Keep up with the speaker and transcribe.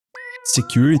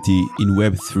Security in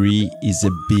Web3 is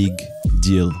a big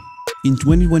deal. In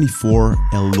 2024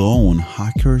 alone,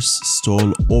 hackers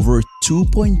stole over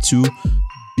 $2.2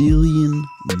 billion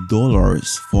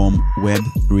from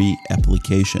Web3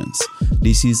 applications.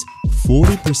 This is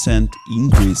 40%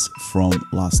 increase from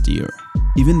last year.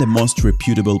 Even the most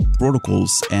reputable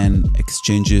protocols and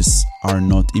exchanges are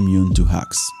not immune to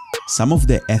hacks. Some of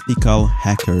the ethical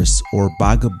hackers or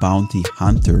bug bounty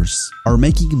hunters are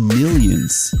making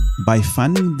millions by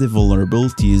finding the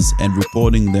vulnerabilities and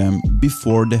reporting them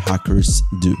before the hackers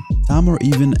do. Some are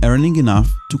even earning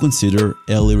enough to consider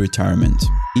early retirement.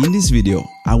 In this video,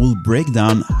 I will break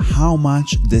down how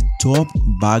much the top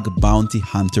bug bounty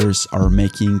hunters are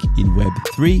making in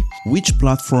Web3, which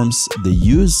platforms they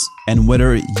use, and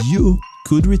whether you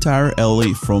could retire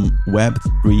early from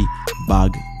Web3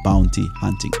 bug bounty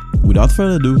hunting. Without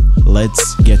further ado,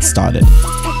 let's get started.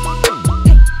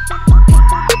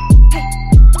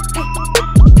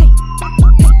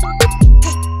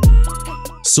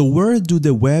 So where do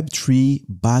the Web3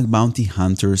 bug bounty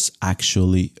hunters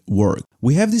actually work?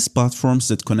 We have these platforms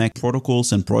that connect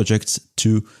protocols and projects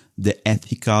to the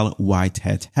ethical white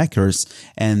hat hackers,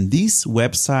 and these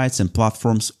websites and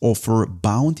platforms offer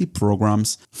bounty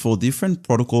programs for different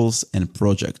protocols and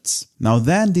projects. Now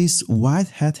then, these white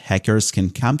hat hackers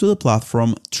can come to the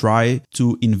platform, try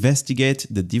to investigate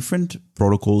the different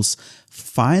protocols,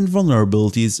 find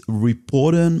vulnerabilities,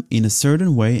 report them in a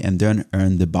certain way, and then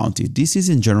earn the bounty. This is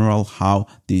in general how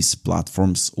these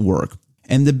platforms work.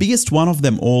 And the biggest one of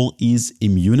them all is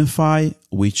Immunify,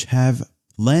 which have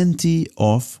plenty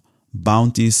of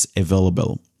bounties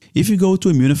available. If you go to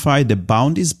Immunify, the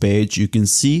bounties page, you can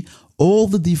see all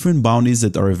the different bounties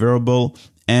that are available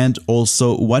and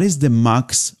also what is the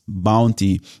max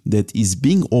bounty that is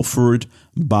being offered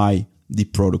by the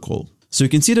protocol. So you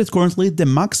can see that currently the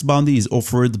max bounty is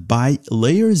offered by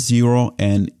layer 0,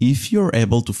 and if you're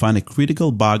able to find a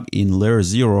critical bug in layer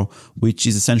 0, which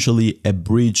is essentially a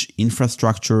bridge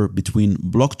infrastructure between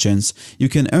blockchains, you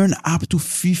can earn up to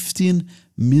 $15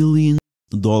 million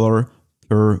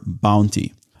per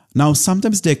bounty. Now,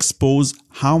 sometimes they expose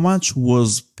how much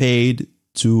was paid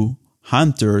to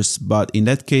hunters, but in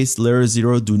that case, layer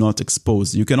 0 do not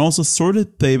expose. You can also sort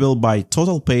it payable by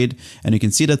total paid, and you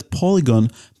can see that Polygon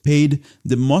paid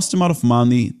the most amount of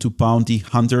money to bounty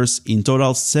hunters. In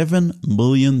total, $7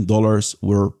 million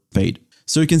were paid.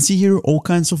 So you can see here all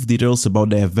kinds of details about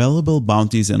the available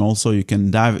bounties, and also you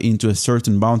can dive into a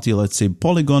certain bounty, let's say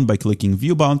Polygon, by clicking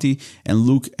View Bounty and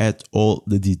look at all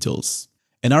the details.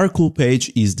 Another cool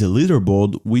page is the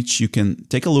leaderboard, which you can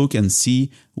take a look and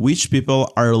see which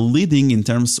people are leading in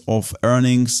terms of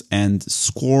earnings and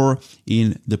score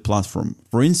in the platform.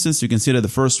 For instance, you can see that the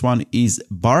first one is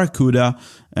Barracuda,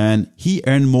 and he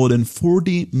earned more than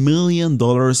 $40 million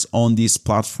on this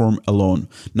platform alone.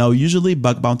 Now, usually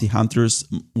bug bounty hunters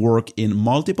work in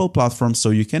multiple platforms, so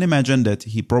you can imagine that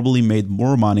he probably made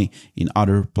more money in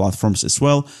other platforms as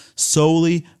well,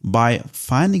 solely by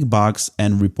finding bugs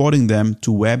and reporting them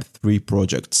to Web3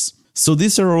 projects. So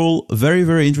these are all very,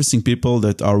 very interesting people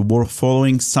that are worth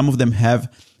following. Some of them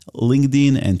have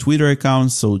LinkedIn and Twitter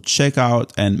accounts, so check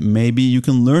out and maybe you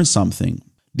can learn something.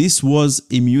 This was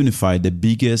Immunify, the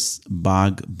biggest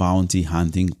bug bounty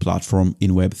hunting platform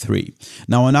in Web3.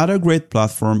 Now, another great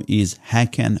platform is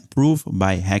Hack and Proof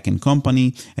by Hack and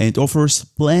Company, and it offers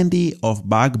plenty of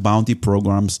bug bounty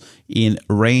programs in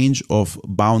range of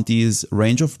bounties,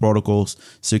 range of protocols,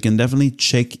 so you can definitely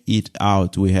check it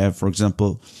out. We have, for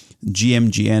example,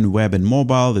 GMGN Web and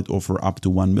Mobile that offer up to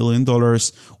 $1 million.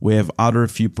 We have other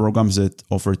few programs that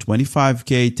offer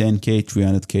 $25K, $10K,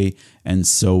 $300K, and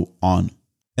so on.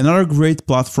 Another great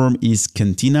platform is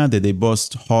Cantina, that they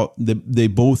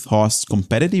both host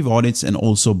competitive audits and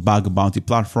also bug bounty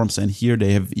platforms. And here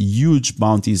they have huge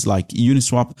bounties like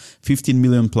Uniswap, 15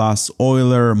 million plus,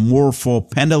 Euler, Morpho,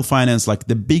 Pendle Finance, like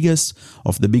the biggest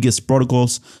of the biggest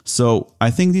protocols. So I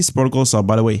think these protocols are,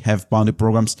 by the way, have bounty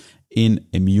programs in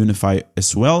Immunify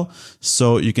as well.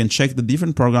 So you can check the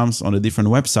different programs on the different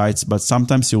websites, but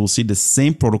sometimes you will see the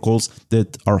same protocols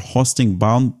that are hosting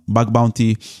bug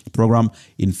bounty program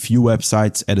in few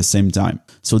websites at the same time.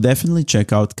 So definitely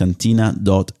check out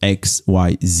cantina.xyz.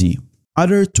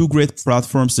 Other two great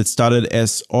platforms that started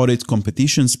as audit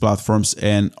competitions platforms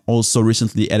and also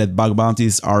recently added bug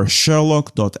bounties are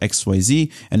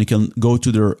Sherlock.xyz, and you can go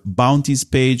to their bounties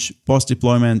page,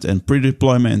 post-deployment and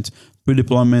pre-deployment.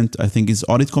 Pre-deployment, I think, is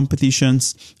audit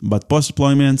competitions, but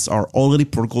post-deployments are already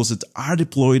protocols that are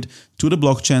deployed to the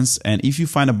blockchains, and if you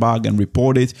find a bug and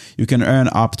report it, you can earn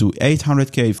up to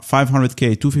 800K,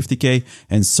 500K, 250K,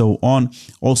 and so on.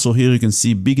 Also here you can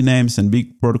see big names and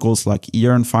big protocols like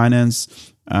Yearn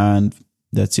Finance, And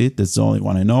that's it. That's the only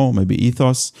one I know, maybe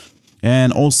Ethos.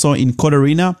 And also in Code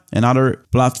Arena, another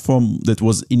platform that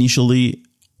was initially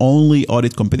only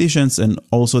audit competitions, and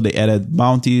also they added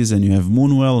Bounties, and you have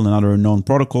Moonwell and other known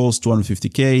protocols,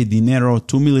 $250K, Dinero,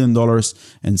 $2 million,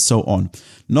 and so on.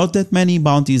 Not that many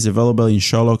bounties available in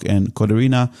Sherlock and Code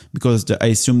Arena, because I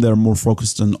assume they're more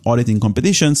focused on auditing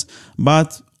competitions,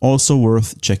 but also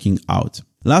worth checking out.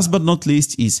 Last but not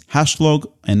least is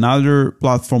Hashlog, another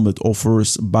platform that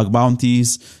offers bug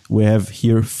bounties. We have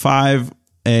here 5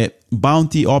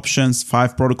 bounty options,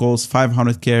 5 protocols,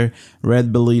 500K,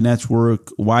 Red Belly Network,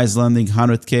 Wise Landing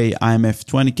 100K, IMF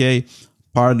 20K,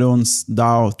 Pardons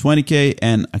DAO 20K,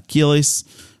 and Achilles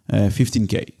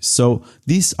 15K. So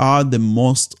these are the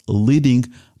most leading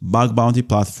bug bounty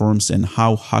platforms, and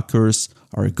how hackers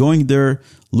are going there,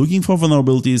 looking for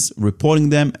vulnerabilities, reporting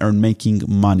them, and making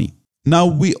money. Now,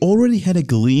 we already had a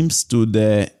glimpse to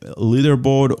the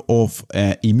leaderboard of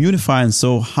Immunify, and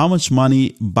so how much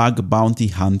money bug bounty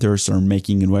hunters are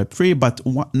making in Web3, but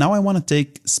now I want to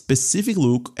take a specific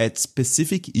look at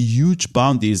specific huge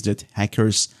bounties that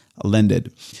hackers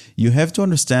landed. You have to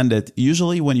understand that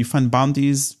usually when you find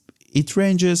bounties, it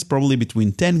ranges probably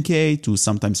between 10K to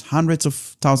sometimes hundreds of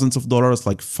thousands of dollars,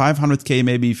 like 500K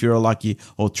maybe if you're lucky,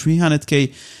 or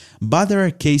 300K. But there are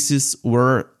cases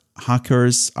where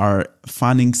hackers are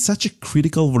finding such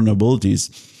critical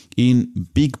vulnerabilities in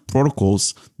big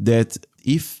protocols that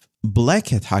if black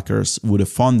hat hackers would have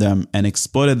found them and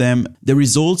exploited them, the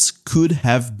results could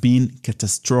have been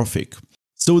catastrophic.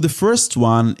 So the first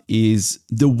one is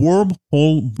the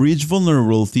Wormhole Bridge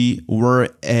vulnerability, where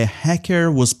a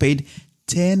hacker was paid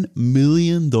 $10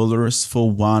 million for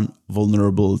one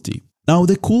vulnerability. Now,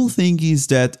 the cool thing is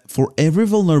that for every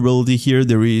vulnerability here,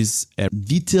 there is a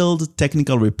detailed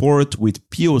technical report with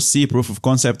POC, proof of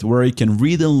concept, where you can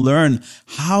read and learn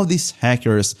how these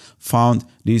hackers found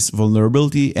this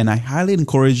vulnerability, and I highly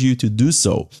encourage you to do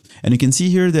so. And you can see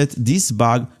here that this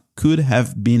bug could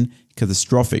have been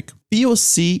catastrophic.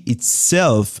 POC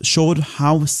itself showed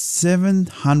how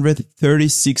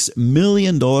 $736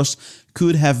 million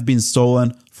could have been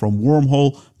stolen from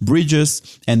Wormhole Bridges,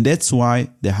 and that's why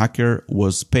the hacker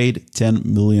was paid $10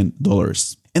 million.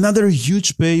 Another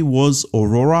huge pay was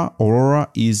Aurora. Aurora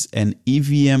is an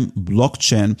EVM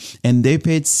blockchain, and they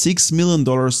paid $6 million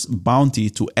bounty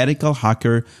to ethical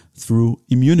hacker through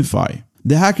Immunify.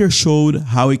 The hacker showed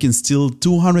how he can steal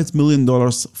 $200 million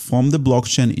from the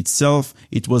blockchain itself.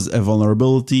 It was a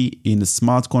vulnerability in the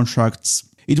smart contracts.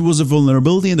 It was a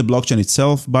vulnerability in the blockchain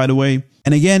itself, by the way.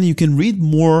 And again, you can read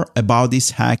more about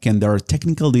this hack, and there are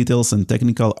technical details and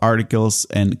technical articles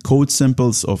and code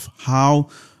samples of how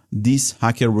this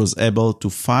hacker was able to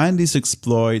find this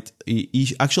exploit.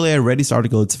 Actually, I read this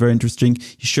article. It's very interesting.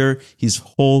 He shared his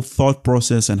whole thought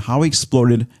process and how he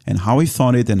explored it and how he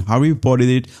found it and how he reported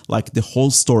it, like the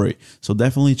whole story. So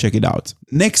definitely check it out.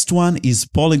 Next one is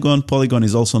Polygon. Polygon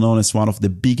is also known as one of the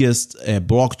biggest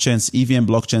blockchains, EVM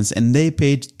blockchains, and they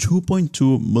paid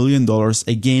 $2.2 million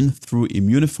again through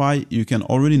Immunify. You can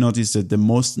already notice that the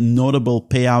most notable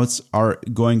payouts are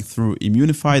going through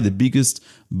Immunify, the biggest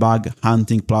bug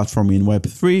hunting platform in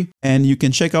Web3. And you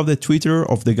can check out the Twitter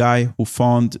of the guy who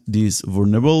found this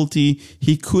vulnerability.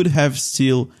 He could have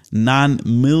still 9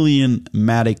 million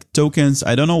Matic tokens.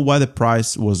 I don't know what the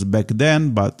price was back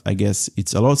then, but I guess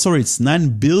it's a lot. Sorry, it's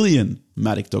 9 billion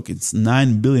Matic tokens.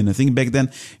 9 billion. I think back then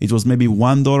it was maybe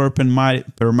 $1 per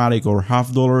Matic or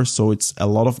 $0.50, so it's a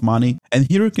lot of money. And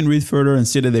here you can read further and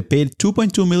see that they paid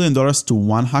 $2.2 million to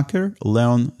one hacker,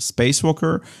 Leon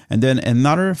Spacewalker, and then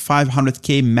another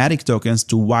 500K Matic tokens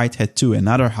to Whitehead2,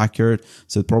 another hacker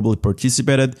that probably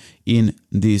participated in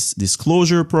this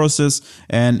disclosure process.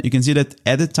 And you can see that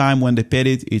at the time when they paid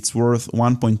it, it's worth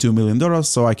 $1.2 million.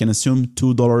 So I can assume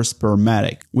 $2 per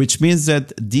Matic, which means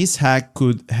that this hack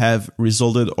could have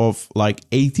resulted of like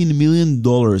 $18 million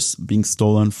being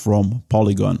stolen from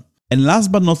Polygon. And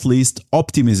last but not least,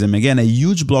 Optimism, again, a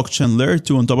huge blockchain, layer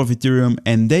 2 on top of Ethereum,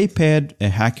 and they paid a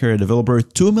hacker, a developer,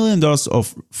 $2 million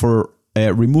for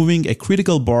removing a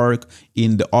critical bug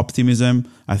in the Optimism.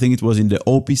 I think it was in the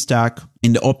OP stack,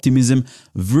 in the Optimism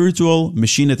virtual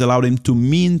machine that allowed him to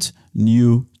mint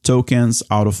new tokens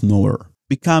out of nowhere.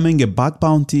 Becoming a bug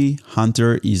bounty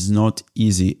hunter is not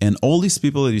easy, and all these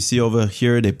people that you see over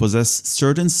here, they possess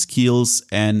certain skills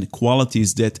and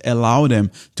qualities that allow them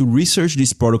to research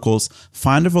these protocols,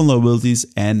 find the vulnerabilities,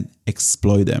 and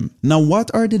exploit them. Now,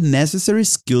 what are the necessary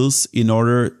skills in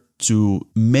order to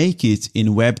make it in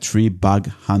Web3 bug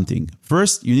hunting?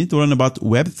 First, you need to learn about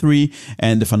Web3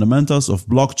 and the fundamentals of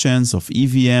blockchains, of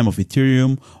EVM, of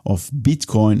Ethereum, of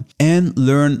Bitcoin, and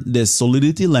learn the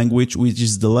Solidity language, which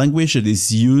is the language that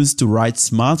is used to write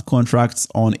smart contracts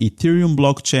on Ethereum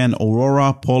blockchain,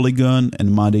 Aurora, Polygon, and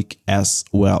Matic as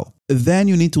well. Then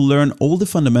you need to learn all the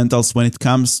fundamentals when it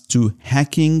comes to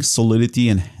hacking Solidity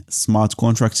and smart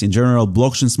contracts in general,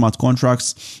 blockchain smart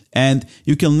contracts, and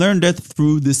you can learn that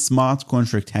through the smart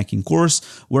contract hacking course,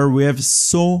 where we have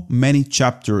so many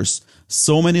chapters,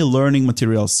 so many learning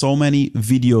materials, so many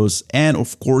videos, and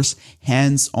of course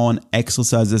hands-on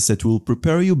exercises that will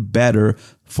prepare you better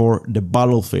for the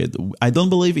battlefield. I don't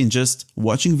believe in just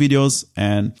watching videos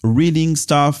and reading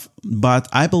stuff, but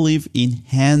I believe in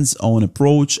hands-on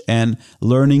approach and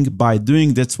learning by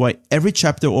doing. That's why every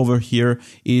chapter over here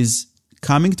is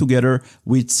coming together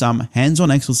with some hands-on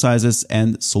exercises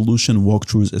and solution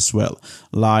walkthroughs as well,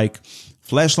 like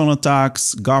flash loan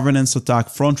attacks, governance attack,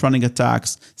 front-running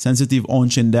attacks, sensitive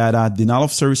on-chain data, denial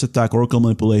of service attack, Oracle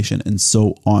manipulation, and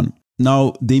so on.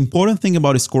 Now, the important thing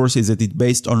about this course is that it's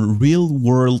based on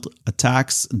real-world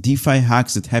attacks, DeFi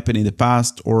hacks that happened in the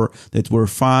past or that were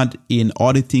found in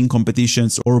auditing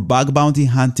competitions or bug bounty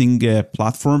hunting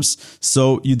platforms.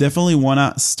 So you definitely want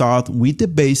to start with the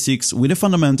basics, with the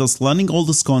fundamentals, learning all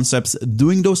those concepts,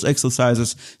 doing those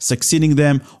exercises, succeeding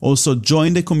them. Also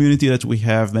join the community that we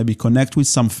have, maybe connect with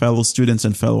some fellow students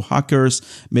and fellow hackers,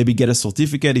 maybe get a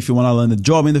certificate if you want to land a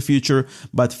job in the future.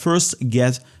 But first,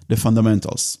 get the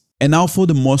fundamentals. And now for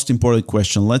the most important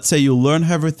question. Let's say you learn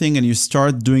everything and you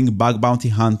start doing bug bounty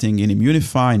hunting in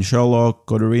Immunify, in Sherlock,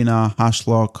 Codorina,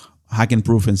 Hashlock, Hack and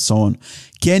Proof, and so on.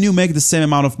 Can you make the same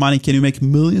amount of money? Can you make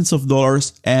millions of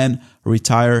dollars and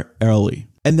retire early?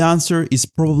 And the answer is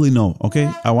probably no,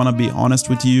 okay? I want to be honest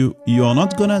with you. You're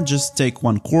not gonna just take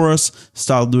one course,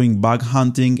 start doing bug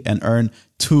hunting and earn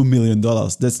 $2 million.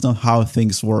 That's not how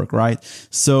things work, right?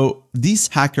 So these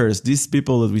hackers, these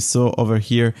people that we saw over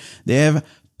here, they have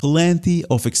plenty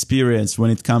of experience when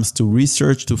it comes to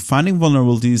research, to finding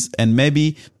vulnerabilities, and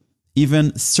maybe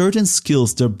even certain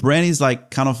skills. Their brain is like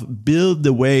kind of built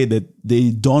the way that they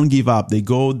don't give up.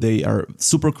 They are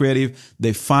super creative.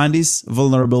 They find these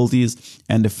vulnerabilities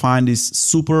and they find these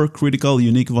super critical,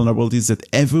 unique vulnerabilities that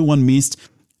everyone missed,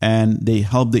 and they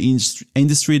help the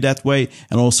industry that way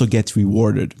and also get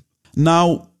rewarded.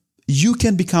 Now, you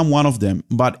can become one of them,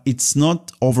 but it's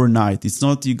not overnight. It's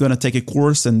not you're going to take a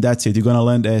course and that's it. You're going to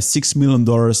land a $6 million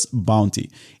bounty.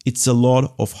 It's a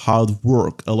lot of hard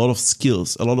work, a lot of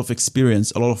skills, a lot of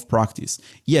experience, a lot of practice.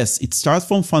 Yes, it starts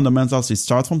from fundamentals. It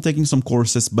starts from taking some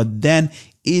courses, but then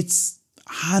it's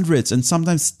hundreds and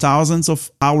sometimes thousands of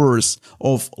hours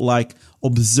of like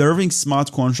observing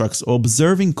smart contracts,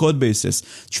 observing code bases,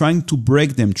 trying to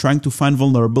break them, trying to find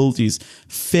vulnerabilities,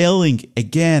 failing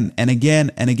again and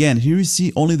again and again. Here you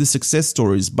see only the success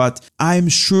stories, but I'm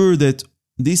sure that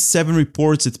these 7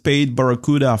 reports that paid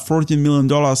Barracuda $14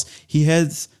 million, he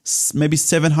had maybe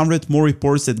 700 more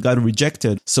reports that got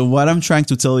rejected. So what I'm trying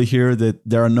to tell you here that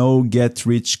there are no get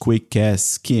rich quick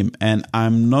scheme, and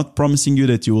I'm not promising you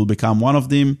that you will become one of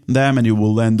them and you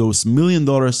will land those $1 million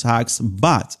hacks,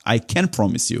 but I can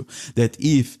promise you that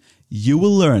if you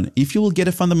will learn, if you will get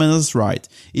the fundamentals right,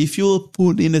 if you will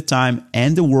put in the time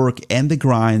and the work and the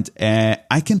grind,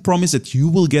 I can promise that you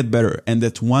will get better and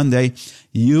that one day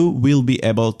you will be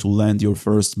able to land your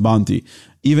first bounty.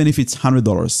 Even if it's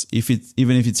 $100,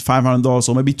 even if it's $500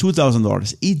 or maybe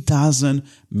 $2,000, it doesn't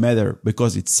matter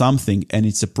because it's something and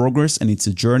it's a progress and it's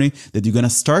a journey that you're going to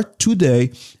start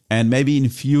today. And maybe in a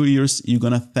few years, you're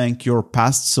going to thank your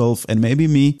past self and maybe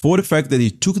me for the fact that you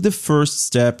took the first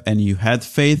step and you had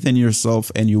faith in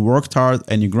yourself and you worked hard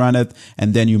and you grinded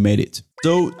and then you made it.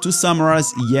 So to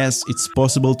summarize, yes, it's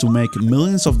possible to make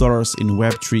millions of dollars in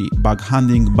Web3 bug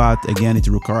hunting, but again, it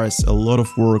requires a lot of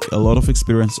work, a lot of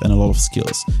experience, and a lot of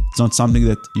skills. It's not something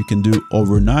that you can do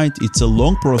overnight. It's a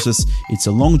long process, it's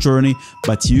a long journey,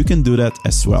 but you can do that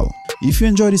as well. If you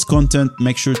enjoy this content,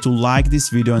 make sure to like this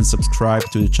video and subscribe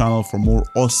to the channel for more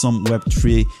awesome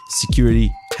Web3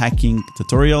 security hacking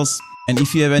tutorials. And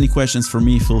if you have any questions for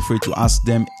me, feel free to ask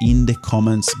them in the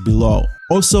comments below.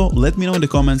 Also, let me know in the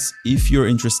comments if you're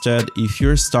interested, if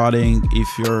you're starting, if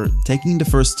you're taking the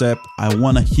first step. I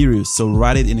want to hear you. So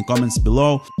write it in the comments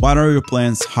below. What are your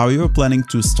plans? How you're planning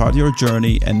to start your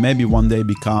journey and maybe one day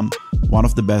become one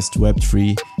of the best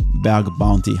Web3 bug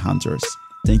bounty hunters.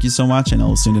 Thank you so much, and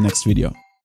I'll see you in the next video.